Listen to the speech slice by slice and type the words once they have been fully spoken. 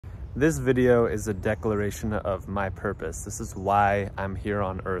This video is a declaration of my purpose. This is why I'm here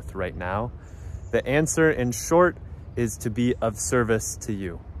on earth right now. The answer, in short, is to be of service to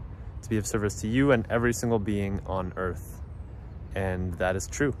you. To be of service to you and every single being on earth. And that is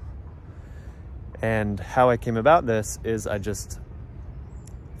true. And how I came about this is I just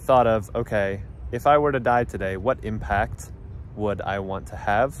thought of, okay, if I were to die today, what impact would I want to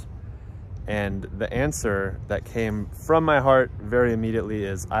have? And the answer that came from my heart very immediately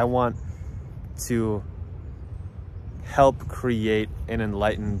is I want to help create an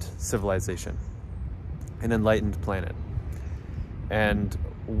enlightened civilization, an enlightened planet. And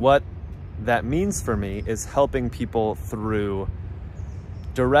what that means for me is helping people through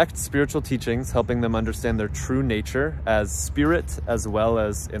direct spiritual teachings, helping them understand their true nature as spirit, as well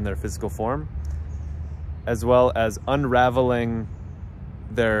as in their physical form, as well as unraveling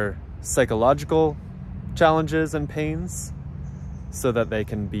their psychological challenges and pains so that they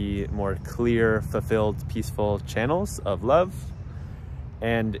can be more clear, fulfilled, peaceful channels of love.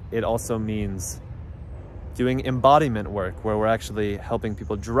 And it also means doing embodiment work where we're actually helping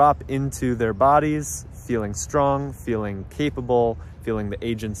people drop into their bodies, feeling strong, feeling capable, feeling the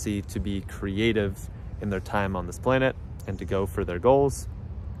agency to be creative in their time on this planet and to go for their goals.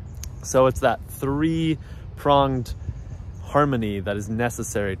 So it's that three-pronged harmony that is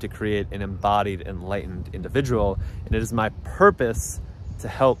necessary to create an embodied, enlightened individual. And it is my purpose to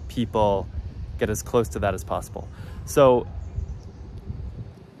help people get as close to that as possible. So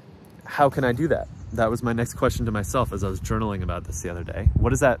how can I do that? That was my next question to myself as I was journaling about this the other day.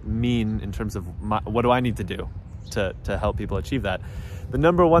 What does that mean in terms of what do I need to do to help people achieve that? The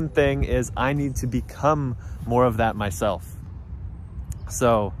number one thing is I need to become more of that myself.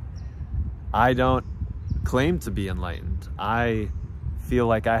 So I don't claim to be enlightened. I feel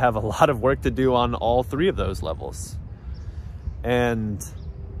like I have a lot of work to do on all three of those levels. And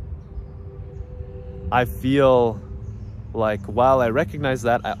I feel like while I recognize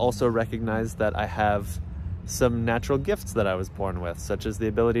that, I also recognize that I have some natural gifts that I was born with, such as the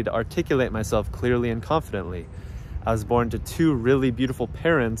ability to articulate myself clearly and confidently. I was born to two really beautiful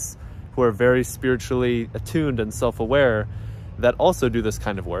parents who are very spiritually attuned and self-aware that also do this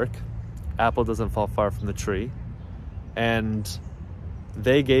kind of work. Apple doesn't fall far from the tree. And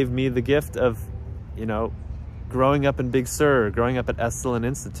they gave me the gift of, growing up in Big Sur, growing up at Esalen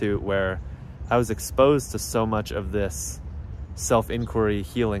Institute, where I was exposed to so much of this self-inquiry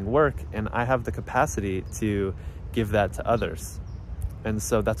healing work, and I have the capacity to give that to others. And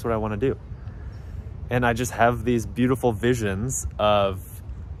so that's what I want to do. And I just have these beautiful visions of,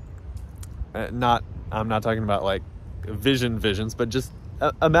 I'm not talking about like visions, but just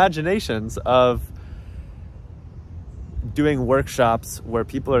imaginations of doing workshops where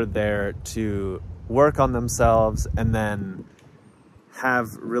people are there to work on themselves and then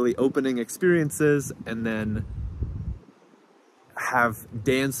have really opening experiences and then have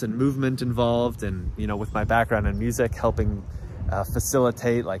dance and movement involved, and with my background in music, helping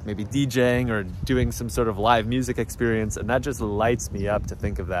facilitate like maybe DJing or doing some sort of live music experience. And that just lights me up to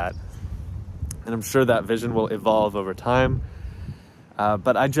think of that. And I'm sure that vision will evolve over time.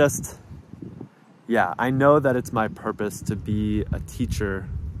 But I know that it's my purpose to be a teacher,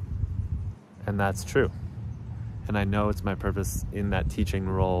 and that's true. And I know it's my purpose in that teaching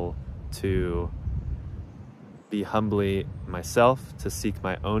role to be humbly myself, to seek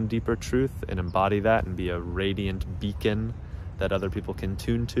my own deeper truth and embody that and be a radiant beacon that other people can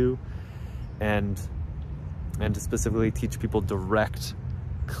tune to, and to specifically teach people direct,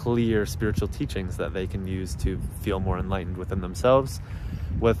 clear spiritual teachings that they can use to feel more enlightened within themselves,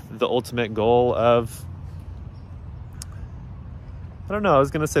 with the ultimate goal of, I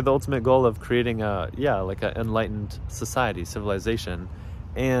was gonna say the ultimate goal of creating an enlightened society, civilization.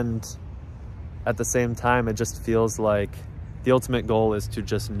 And at the same time, it just feels like the ultimate goal is to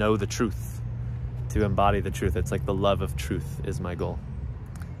just know the truth, to embody the truth. It's like the love of truth is my goal.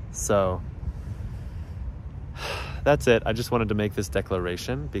 So that's it. I just wanted to make this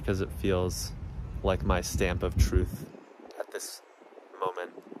declaration because it feels like my stamp of truth at this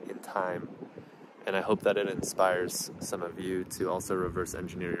moment in time. And I hope that it inspires some of you to also reverse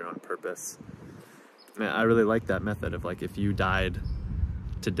engineer your own purpose. Man, I really like that method of like, if you died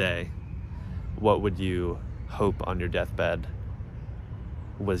today, what would you hope on your deathbed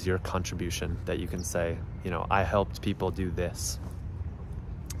was your contribution that you can say, I helped people do this.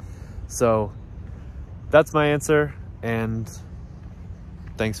 So that's my answer, and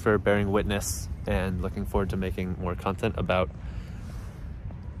thanks for bearing witness, and looking forward to making more content about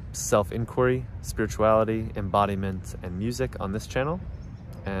self-inquiry, spirituality, embodiment, and music on this channel.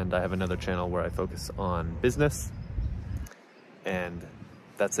 And I have another channel where I focus on business, and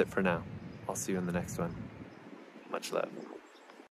that's it for now. I'll see you in the next one. Much love.